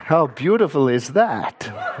How beautiful is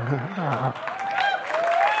that?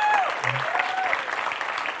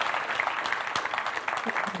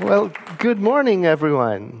 Well, good morning,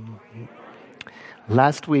 everyone.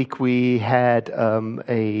 Last week we had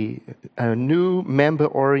a new member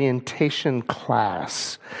orientation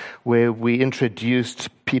class where we introduced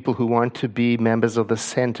people who want to be members of the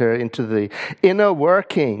center into the inner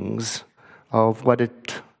workings of what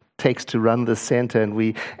it takes to run the center, and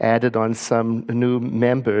we added on some new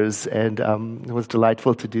members, and it was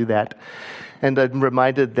delightful to do that. And I'm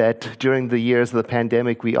reminded that during the years of the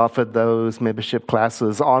pandemic, we offered those membership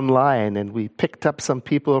classes online, and we picked up some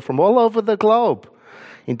people from all over the globe.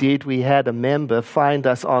 Indeed, we had a member find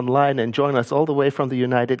us online and join us all the way from the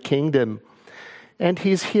United Kingdom. And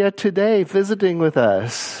he's here today visiting with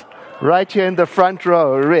us, right here in the front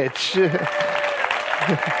row, Rich.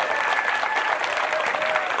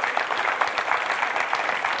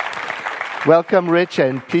 Welcome, Rich,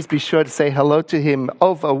 and please be sure to say hello to him.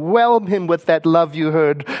 Overwhelm him with that love you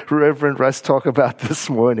heard Reverend Russ talk about this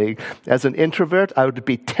morning. As an introvert, I would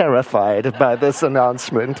be terrified by this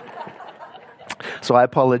announcement. So I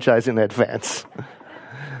apologize in advance.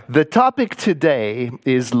 The topic today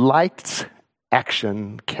is Lights,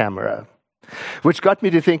 Action, Camera, which got me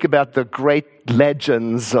to think about the great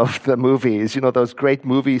legends of the movies. You know, those great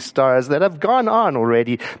movie stars that have gone on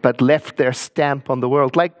already, but left their stamp on the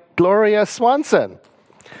world, like Gloria Swanson.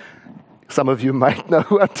 Some of you might know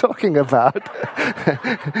who I'm talking about.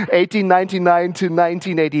 1899 to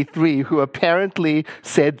 1983, who apparently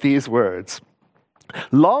said these words: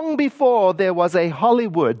 "Long before there was a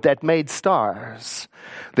Hollywood that made stars,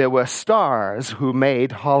 there were stars who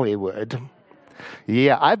made Hollywood."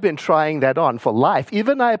 Yeah, I've been trying that on for life.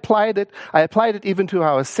 I applied it even to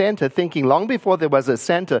our center, thinking long before there was a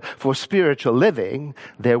center for spiritual living,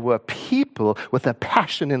 there were people with a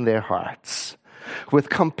passion in their hearts, with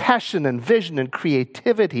compassion and vision and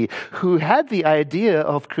creativity, who had the idea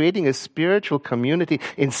of creating a spiritual community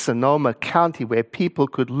in Sonoma County where people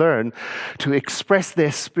could learn to express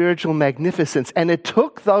their spiritual magnificence. And it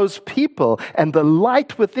took those people and the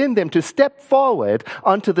light within them to step forward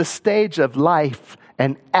onto the stage of life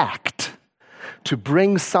and act, to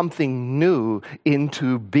bring something new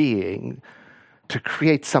into being, to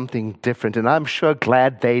create something different. And I'm sure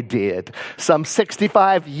glad they did some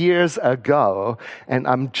 65 years ago. And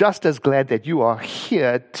I'm just as glad that you are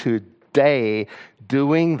here today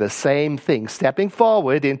doing the same thing, stepping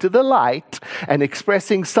forward into the light and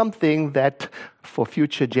expressing something that for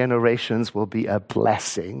future generations will be a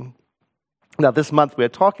blessing. Now, this month we're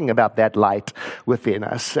talking about that light within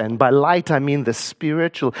us. And by light, I mean the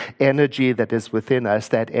spiritual energy that is within us,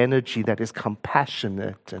 that energy that is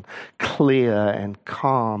compassionate and clear and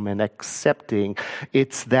calm and accepting.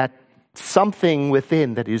 It's that something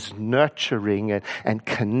within that is nurturing and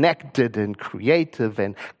connected and creative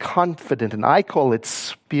and confident. And I call it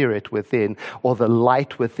spirit within, or the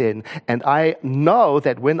light within. And I know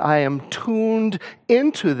that when I am tuned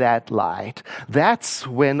into that light, that's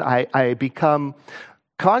when I become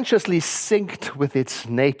consciously synced with its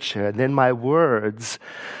nature. And then my words,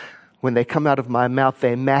 when they come out of my mouth,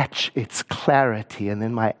 they match its clarity. And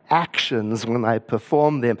then my actions, when I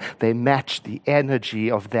perform them, they match the energy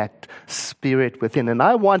of that spirit within. And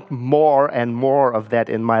I want more and more of that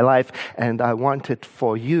in my life. And I want it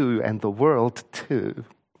for you and the world too.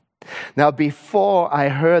 Now, before I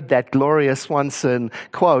heard that Gloria Swanson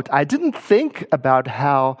quote, I didn't think about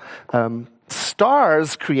how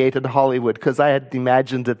stars created Hollywood, because I had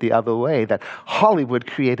imagined it the other way, that Hollywood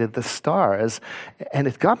created the stars. And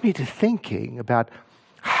it got me to thinking about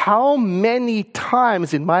how many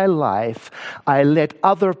times in my life I let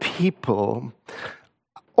other people,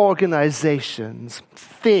 organizations,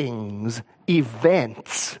 things,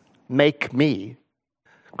 events make me,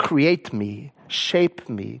 create me, shape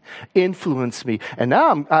me, influence me. And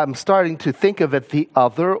now I'm starting to think of it the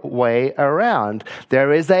other way around.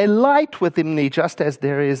 There is a light within me, just as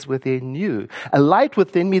there is within you. A light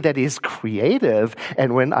within me that is creative.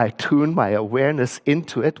 And when I tune my awareness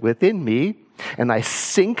into it within me, and I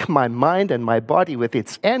sync my mind and my body with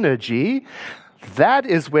its energy, that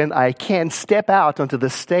is when I can step out onto the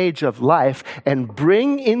stage of life and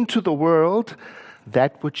bring into the world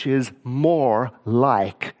that which is more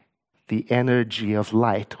like the energy of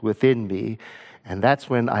light within me. And that's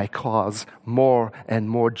when I cause more and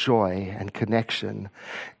more joy and connection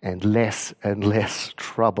and less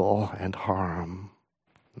trouble and harm.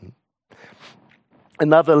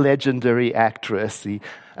 Another legendary actress, the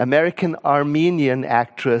American Armenian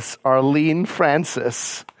actress Arlene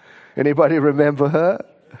Francis. Anybody remember her?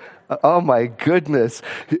 Oh my goodness.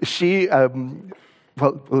 She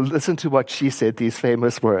Well, listen to what she said, these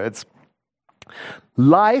famous words.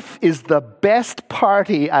 Life is the best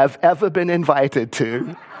party I've ever been invited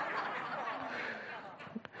to.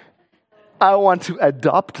 I want to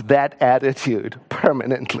adopt that attitude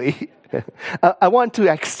permanently. I want to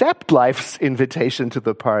accept life's invitation to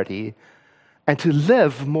the party and to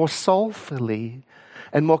live more soulfully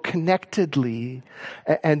and more connectedly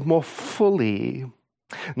and more fully.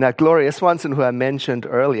 Now, Gloria Swanson, who I mentioned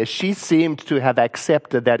earlier, she seemed to have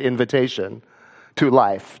accepted that invitation to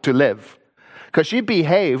life, to live, because she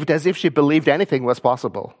behaved as if she believed anything was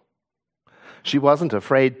possible. She wasn't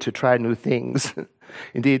afraid to try new things.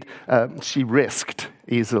 Indeed, she risked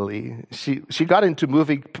easily. She got into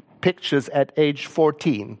moving pictures at age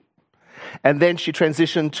 14. And then she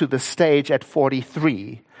transitioned to the stage at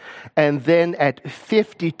 43. And then at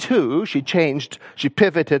 52, she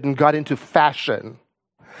pivoted and got into fashion.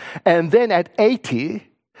 And then at 80,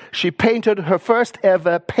 she painted her first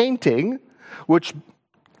ever painting, which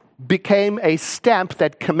became a stamp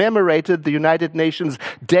that commemorated the United Nations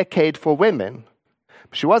Decade for Women.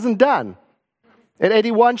 She wasn't done. At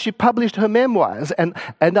 81, she published her memoirs. And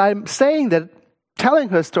I'm saying that, telling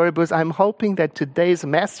her story, because I'm hoping that today's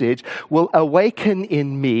message will awaken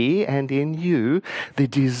in me and in you the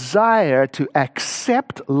desire to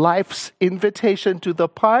accept life's invitation to the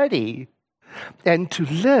party and to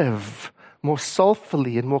live more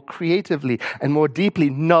soulfully and more creatively and more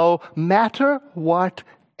deeply, no matter what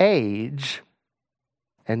age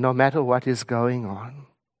and no matter what is going on.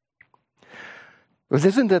 Because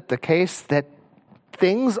isn't it the case that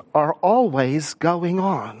things are always going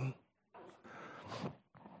on?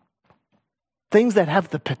 Things that have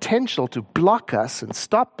the potential to block us and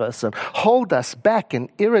stop us and hold us back and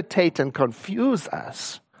irritate and confuse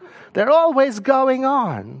us. They're always going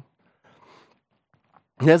on.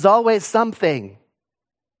 There's always something.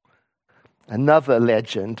 Another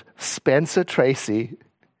legend, Spencer Tracy,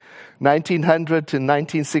 1900 to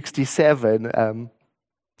 1967.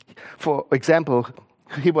 For example,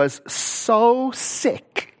 he was so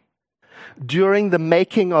sick during the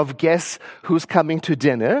making of Guess Who's Coming to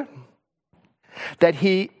Dinner that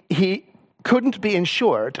he couldn't be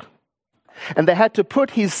insured. And they had to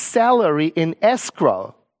put his salary in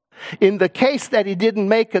escrow in the case that he didn't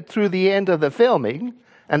make it through the end of the filming,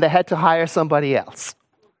 and they had to hire somebody else.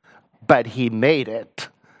 But he made it.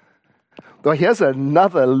 Well, here's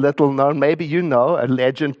another little known, maybe you know, a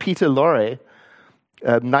legend, Peter Lorre.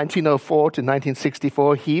 1904 to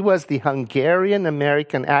 1964, he was the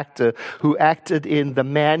Hungarian-American actor who acted in The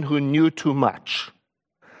Man Who Knew Too Much.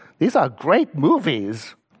 These are great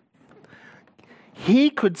movies. He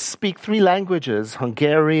could speak 3 languages,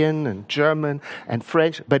 Hungarian and German and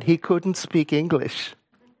French, but he couldn't speak English.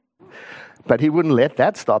 But he wouldn't let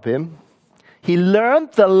that stop him. He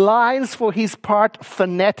learned the lines for his part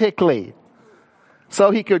phonetically, so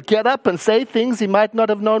he could get up and say things he might not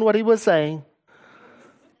have known what he was saying.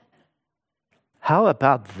 How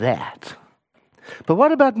about that? But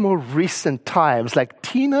what about more recent times, like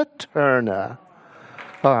Tina Turner?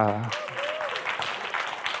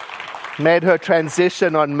 Made her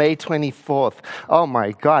transition on May 24th. Oh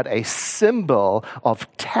my God, a symbol of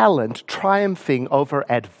talent triumphing over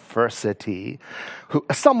adversity.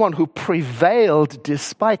 Someone who prevailed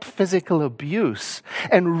despite physical abuse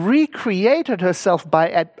and recreated herself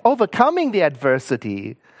by overcoming the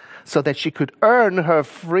adversity so that she could earn her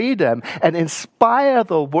freedom and inspire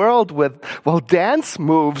the world with, dance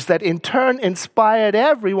moves that in turn inspired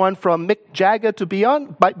everyone from Mick Jagger to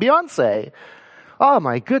Beyonce. Oh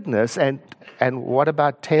my goodness. And what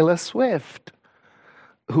about Taylor Swift,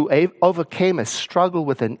 who overcame a struggle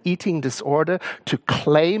with an eating disorder to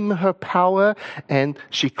claim her power, and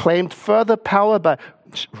she claimed further power by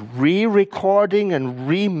re-recording and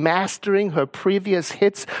remastering her previous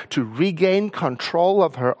hits to regain control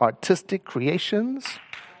of her artistic creations?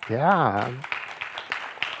 Yeah.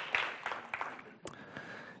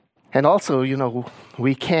 And also,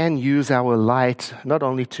 we can use our light not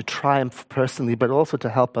only to triumph personally, but also to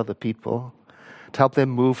help other people, to help them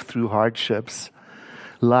move through hardships.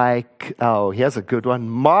 Like, here's a good one,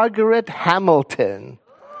 Margaret Hamilton.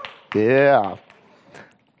 Yeah.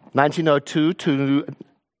 1902 to,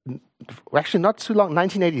 actually not too long,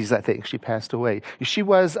 1980s, I think, she passed away. She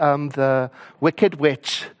was the Wicked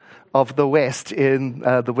Witch of the West in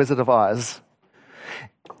The Wizard of Oz.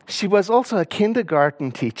 She was also a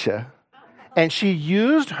kindergarten teacher, and she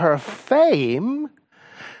used her fame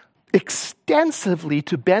extensively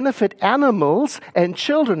to benefit animals and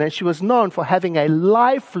children, and she was known for having a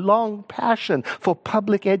lifelong passion for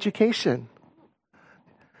public education.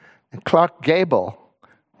 And Clark Gable,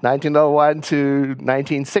 1901 to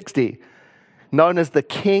 1960. known as the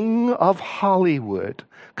King of Hollywood,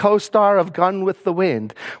 co-star of Gone with the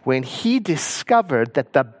Wind, when he discovered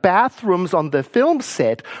that the bathrooms on the film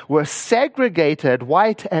set were segregated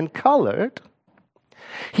white and colored,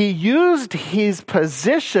 he used his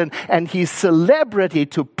position and his celebrity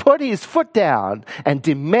to put his foot down and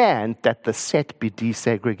demand that the set be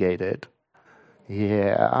desegregated.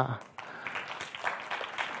 Yeah.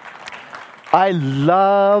 I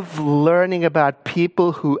love learning about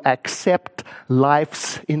people who accept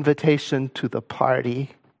life's invitation to the party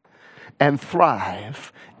and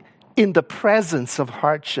thrive in the presence of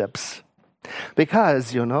hardships.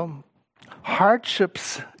 Because,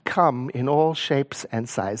 hardships come in all shapes and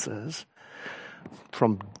sizes,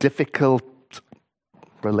 from difficult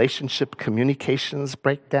relationship communications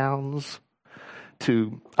breakdowns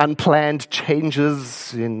to unplanned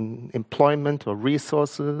changes in employment or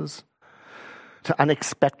resources, to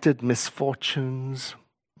unexpected misfortunes.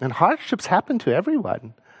 And hardships happen to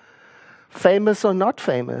everyone, famous or not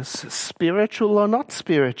famous, spiritual or not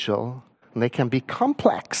spiritual. And they can be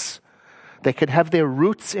complex. They can have their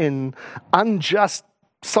roots in unjust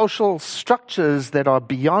social structures that are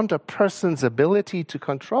beyond a person's ability to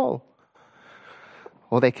control.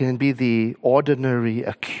 Or they can be the ordinary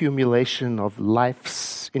accumulation of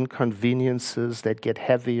life's inconveniences that get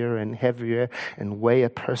heavier and heavier and weigh a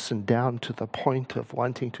person down to the point of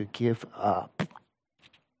wanting to give up.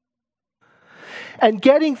 And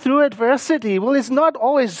getting through adversity, it's not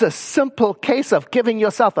always a simple case of giving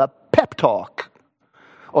yourself a pep talk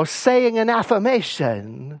or saying an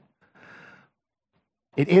affirmation.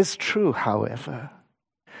 It is true, however,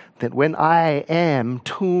 that when I am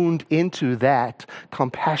tuned into that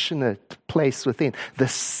compassionate place within, the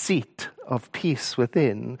seat of peace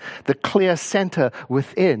within, the clear center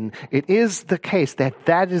within, it is the case that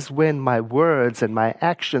that is when my words and my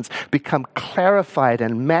actions become clarified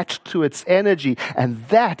and matched to its energy. And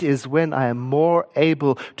that is when I am more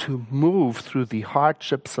able to move through the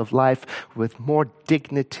hardships of life with more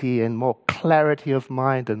dignity and more clarity of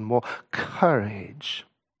mind and more courage.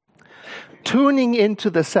 Tuning into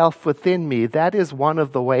the self within me, that is one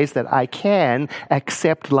of the ways that I can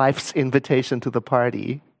accept life's invitation to the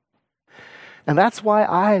party. And that's why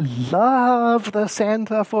I love the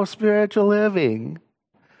Center for Spiritual Living.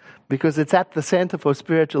 Because it's at the Center for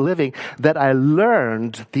Spiritual Living that I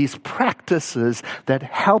learned these practices that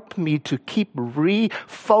help me to keep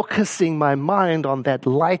refocusing my mind on that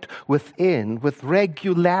light within with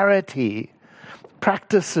regularity.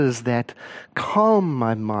 Practices that calm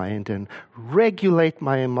my mind and regulate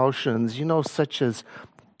my emotions, such as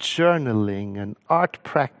journaling and art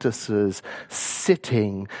practices,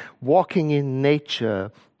 sitting, walking in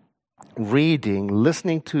nature, reading,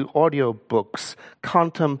 listening to audiobooks,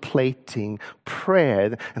 contemplating,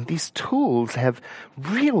 prayer. And these tools have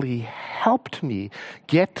really helped me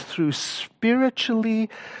get through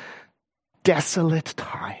spiritually desolate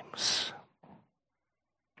times.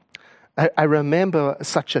 I remember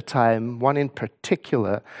such a time, one in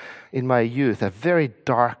particular, in my youth, a very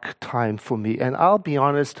dark time for me. And I'll be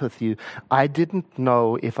honest with you, I didn't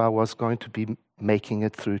know if I was going to be making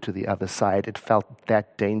it through to the other side. It felt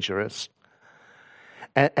that dangerous.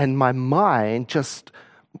 And my mind just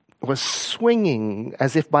was swinging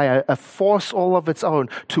as if by a force all of its own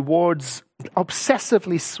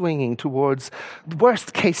obsessively swinging towards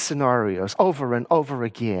worst case scenarios over and over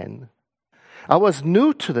again. I was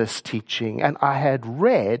new to this teaching, and I had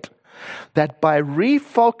read that by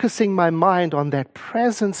refocusing my mind on that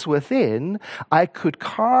presence within, I could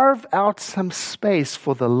carve out some space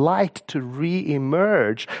for the light to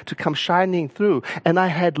re-emerge, to come shining through. And I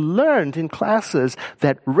had learned in classes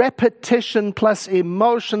that repetition plus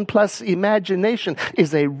emotion plus imagination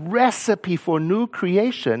is a recipe for new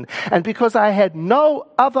creation. And because I had no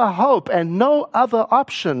other hope and no other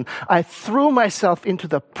option, I threw myself into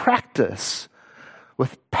the practice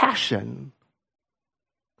with passion.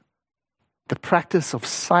 The practice of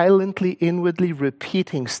silently, inwardly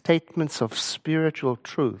repeating statements of spiritual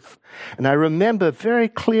truth. And I remember very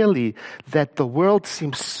clearly that the world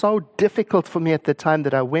seemed so difficult for me at the time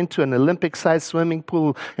that I went to an Olympic-sized swimming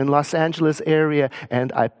pool in Los Angeles area,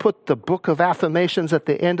 and I put the book of affirmations at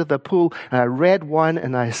the end of the pool, and I read one,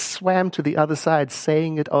 and I swam to the other side,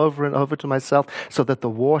 saying it over and over to myself so that the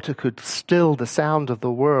water could still the sound of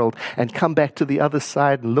the world, and come back to the other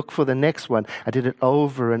side and look for the next one. I did it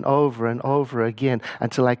over and over and over again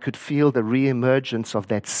until I could feel the re-emergence of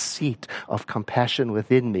that seat of compassion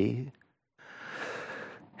within me.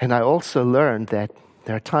 And I also learned that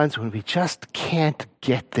there are times when we just can't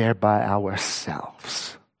get there by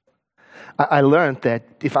ourselves. I learned that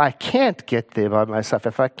if I can't get there by myself,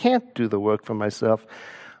 if I can't do the work for myself,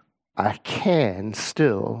 I can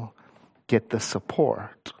still get the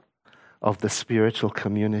support of the spiritual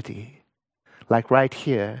community. Like right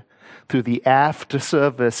here, through the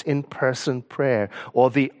after-service in-person prayer or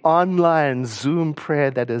the online Zoom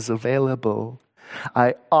prayer that is available.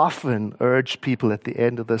 I often urge people at the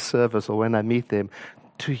end of the service or when I meet them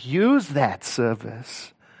to use that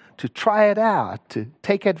service, to try it out, to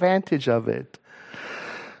take advantage of it.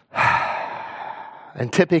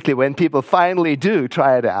 And typically when people finally do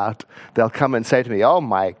try it out, they'll come and say to me, "Oh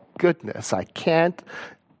my goodness, I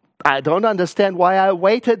don't understand why I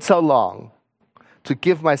waited so long to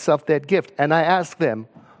give myself that gift." And I ask them,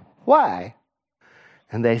 "Why?"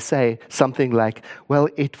 And they say something like, "Well,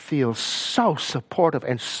 it feels so supportive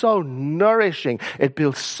and so nourishing. It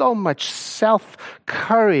builds so much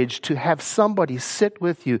self-courage to have somebody sit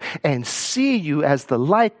with you and see you as the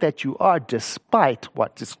light that you are despite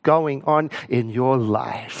what is going on in your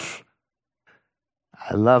life."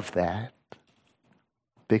 I love that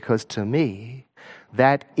because to me,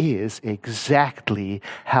 that is exactly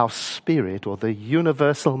how Spirit or the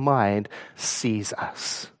universal mind sees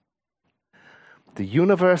us. The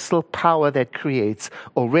universal power that creates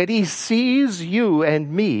already sees you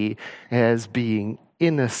and me as being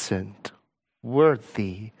innocent,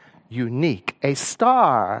 worthy, unique, a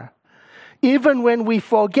star. Even when we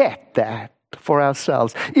forget that for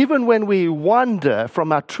ourselves, even when we wander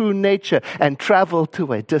from our true nature and travel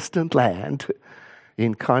to a distant land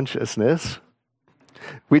in consciousness.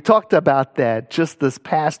 We talked about that just this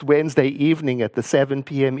past Wednesday evening at the 7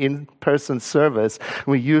 p.m. in-person service.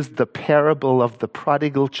 We used the parable of the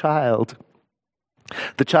prodigal child.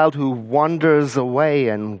 The child who wanders away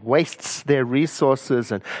and wastes their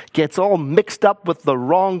resources and gets all mixed up with the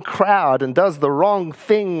wrong crowd and does the wrong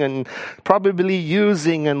thing and probably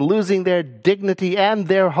using and losing their dignity and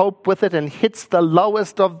their hope with it and hits the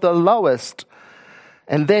lowest of the lowest.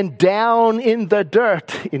 And then down in the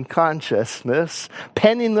dirt in consciousness,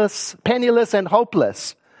 penniless and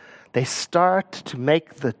hopeless, they start to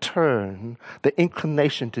make the turn, the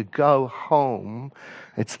inclination to go home.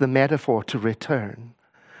 It's the metaphor to return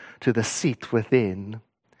to the seat within.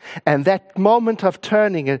 And that moment of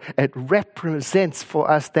turning, it represents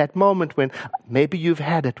for us that moment when maybe you've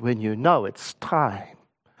had it when you know it's time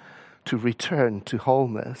to return to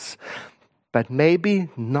wholeness, but maybe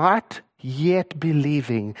not yet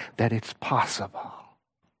believing that it's possible,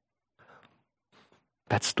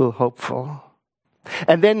 but still hopeful.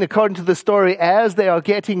 And then, according to the story, as they are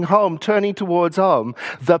getting home, turning towards home,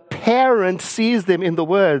 the parent sees them, in the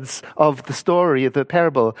words of the story, the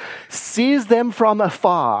parable, sees them from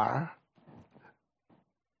afar.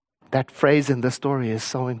 That phrase in the story is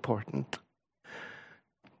so important.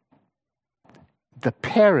 The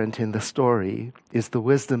parent in the story is the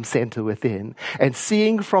wisdom center within. And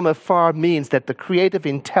seeing from afar means that the creative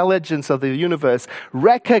intelligence of the universe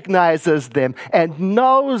recognizes them and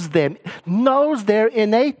knows their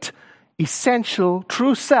innate, essential,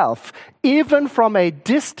 true self, even from a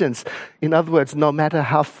distance. In other words, no matter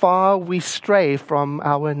how far we stray from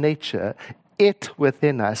our nature, it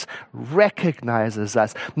within us recognizes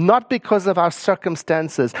us, not because of our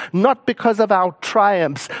circumstances, not because of our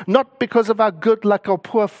triumphs, not because of our good luck or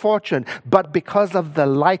poor fortune, but because of the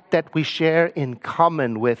light that we share in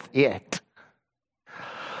common with it.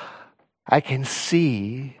 I can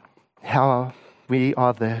see how we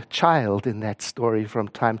are the child in that story from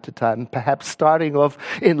time to time, perhaps starting off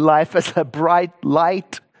in life as a bright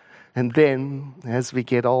light, and then as we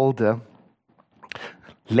get older,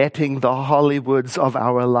 letting the Hollywoods of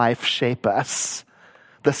our life shape us,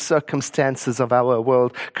 the circumstances of our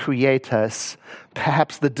world create us,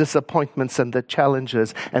 perhaps the disappointments and the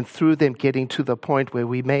challenges, and through them getting to the point where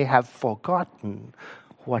we may have forgotten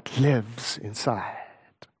what lives inside.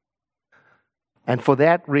 And for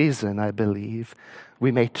that reason, I believe,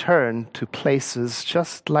 we may turn to places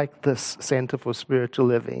just like this Center for Spiritual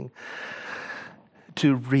Living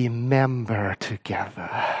to remember together,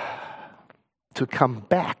 to come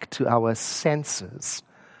back to our senses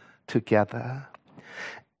together,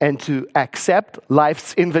 and to accept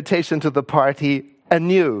life's invitation to the party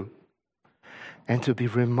anew, and to be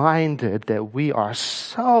reminded that we are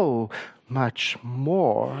so much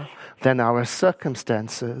more than our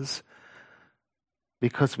circumstances,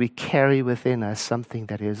 because we carry within us something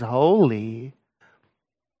that is holy,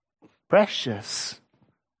 precious,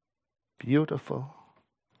 beautiful.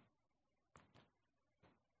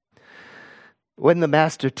 When the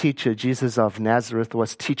master teacher, Jesus of Nazareth,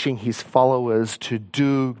 was teaching his followers to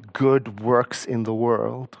do good works in the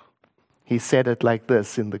world, he said it like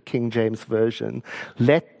this in the King James Version: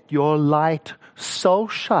 "Let your light so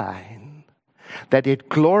shine that it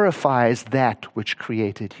glorifies that which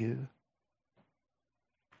created you."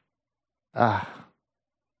 I'm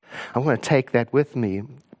going to take that with me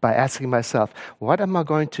by asking myself, what am I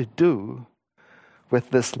going to do with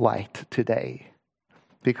this light today?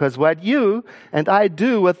 Because what you and I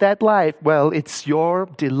do with that light, well, it's your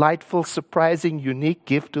delightful, surprising, unique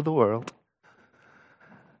gift to the world.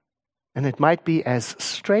 And it might be as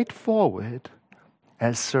straightforward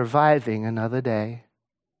as surviving another day.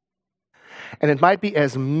 And it might be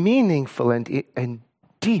as meaningful and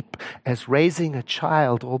deep as raising a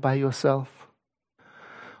child all by yourself.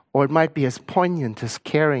 Or it might be as poignant as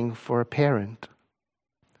caring for a parent.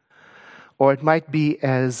 Or it might be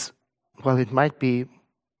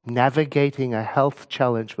navigating a health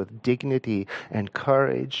challenge with dignity and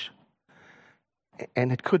courage.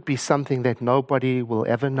 And it could be something that nobody will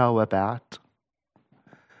ever know about.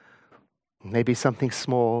 Maybe something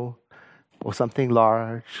small or something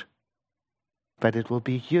large. But it will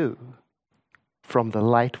be you from the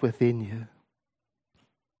light within you.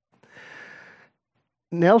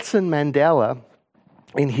 Nelson Mandela,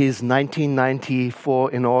 in his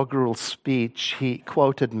 1994 inaugural speech, he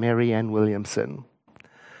quoted Marianne Williamson.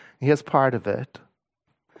 Here's part of it.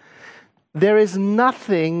 There is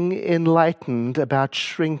nothing enlightened about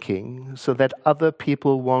shrinking so that other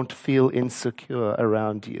people won't feel insecure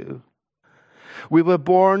around you. We were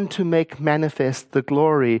born to make manifest the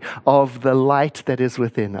glory of the light that is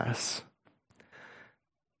within us.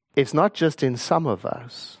 It's not just in some of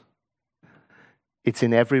us. It's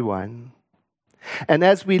in everyone. And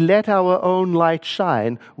as we let our own light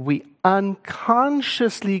shine, we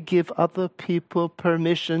unconsciously give other people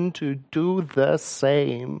permission to do the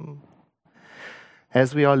same.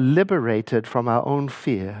 As we are liberated from our own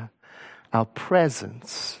fear, our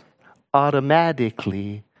presence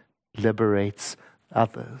automatically liberates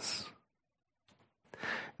others.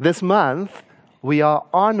 This month, we are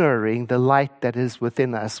honoring the light that is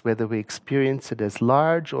within us, whether we experience it as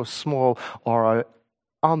large or small, or are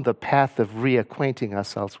on the path of reacquainting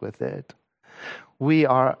ourselves with it. We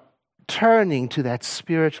are turning to that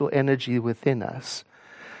spiritual energy within us,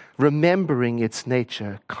 remembering its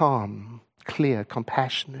nature, calm, clear,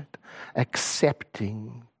 compassionate,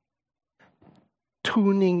 accepting,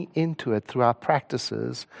 tuning into it through our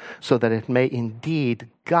practices so that it may indeed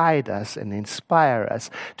guide us and inspire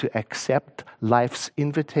us to accept life's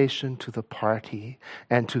invitation to the party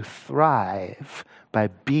and to thrive by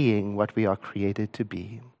being what we are created to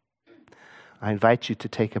be. I invite you to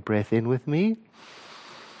take a breath in with me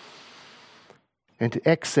and to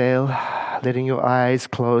exhale, letting your eyes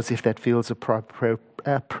close if that feels appropriate,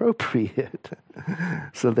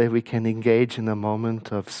 so that we can engage in a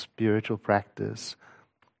moment of spiritual practice.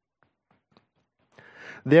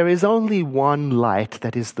 There is only one light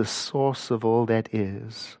that is the source of all that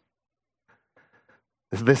is.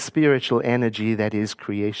 The spiritual energy that is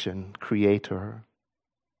creation, creator.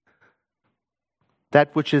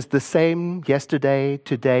 That which is the same yesterday,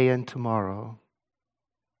 today, and tomorrow.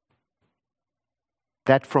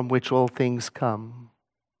 That from which all things come.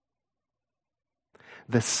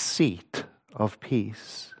 The seat of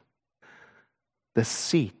peace. The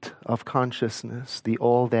seat of consciousness, the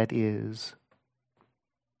all that is.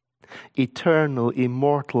 Eternal,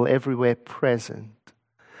 immortal, everywhere present.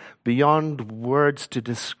 Beyond words to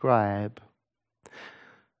describe.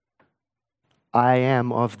 I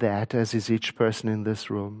am of that, as is each person in this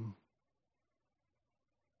room.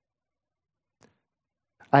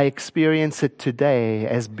 I experience it today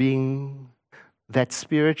as being that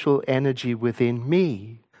spiritual energy within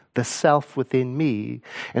me, the self within me,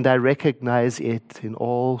 and I recognize it in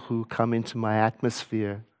all who come into my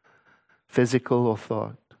atmosphere, physical or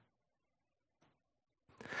thought.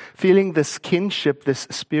 Feeling this kinship, this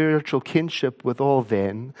spiritual kinship with all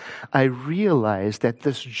then, I realize that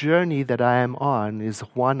this journey that I am on is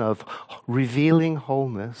one of revealing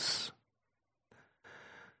wholeness.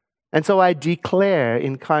 And so I declare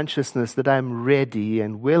in consciousness that I'm ready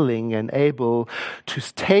and willing and able to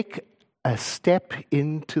take a step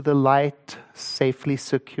into the light safely,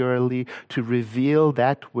 securely, to reveal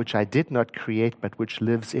that which I did not create but which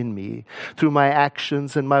lives in me, through my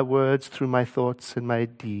actions and my words, through my thoughts and my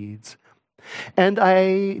deeds. And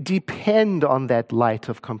I depend on that light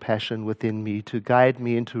of compassion within me to guide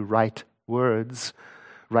me into right words,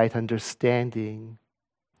 right understanding,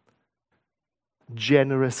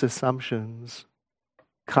 generous assumptions,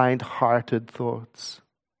 kind-hearted thoughts.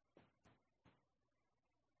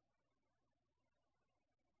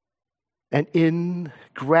 And in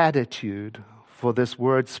gratitude for this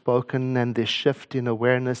word spoken and this shift in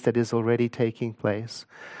awareness that is already taking place,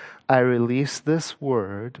 I release this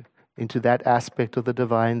word into that aspect of the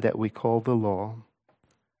divine that we call the law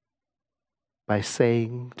by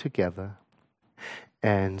saying together,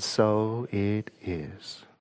 And so it is.